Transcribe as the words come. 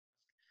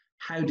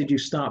how did you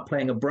start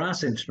playing a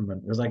brass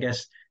instrument? Because I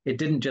guess it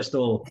didn't just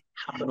all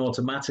happen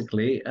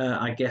automatically.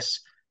 I guess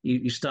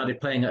you started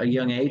playing at a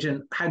young age.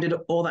 And how did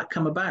all that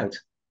come about?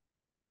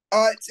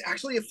 It's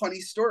actually a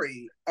funny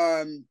story.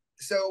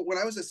 So when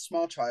I was a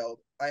small child,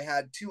 I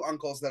had two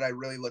uncles that I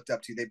really looked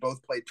up to. They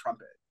both played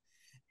trumpet.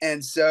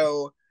 And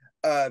so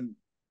um,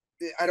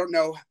 I don't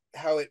know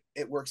how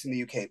it works in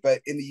the UK,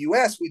 but in the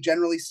US, we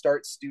generally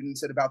start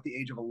students at about the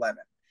age of 11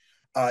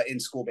 in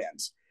school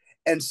bands.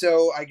 And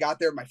so I got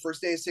there my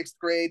first day of sixth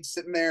grade,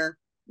 sitting there.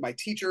 My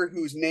teacher,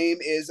 whose name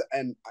is,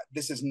 and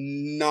this is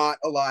not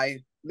a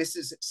lie,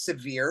 Mrs.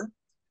 Severe,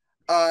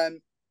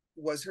 um,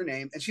 was her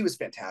name, and she was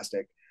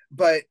fantastic.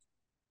 But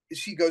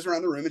she goes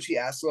around the room and she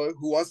asks,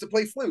 who wants to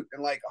play flute?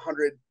 And like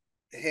 100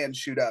 hands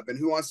shoot up. And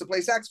who wants to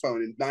play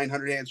saxophone? And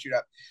 900 hands shoot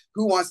up.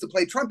 Who wants to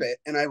play trumpet?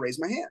 And I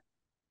raised my hand.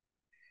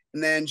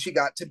 And then she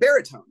got to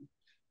baritone.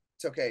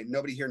 It's okay.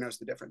 Nobody here knows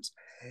the difference.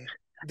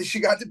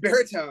 She got to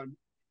baritone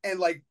and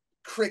like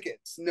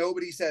crickets.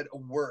 Nobody said a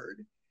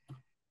word.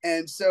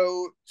 And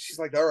so she's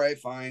like, all right,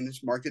 fine.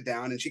 She marked it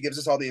down and she gives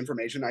us all the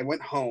information. I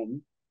went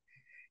home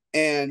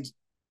and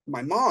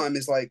my mom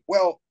is like,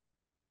 well,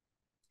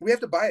 we have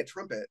to buy a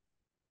trumpet,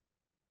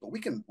 but we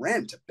can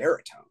rent a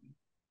baritone.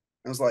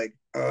 I was like,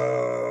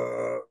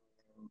 okay.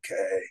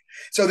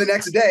 So the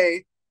next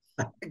day,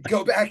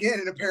 go back in,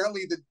 and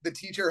apparently the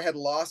teacher had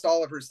lost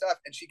all of her stuff,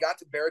 and she got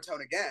to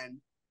baritone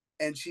again,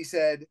 and she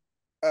said,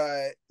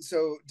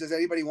 so does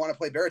anybody want to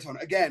play baritone?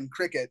 Again,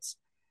 crickets.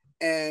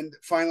 And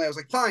finally I was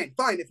like, fine,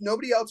 fine. If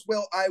nobody else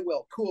will, I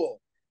will.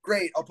 Cool.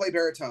 Great. I'll play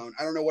baritone.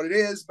 I don't know what it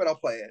is, but I'll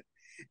play it.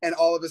 And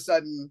all of a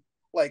sudden,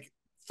 like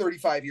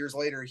 35 years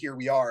later, here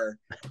we are.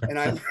 And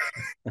I'm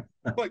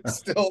like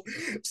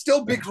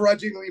still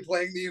begrudgingly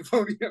playing the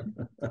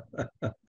euphonium.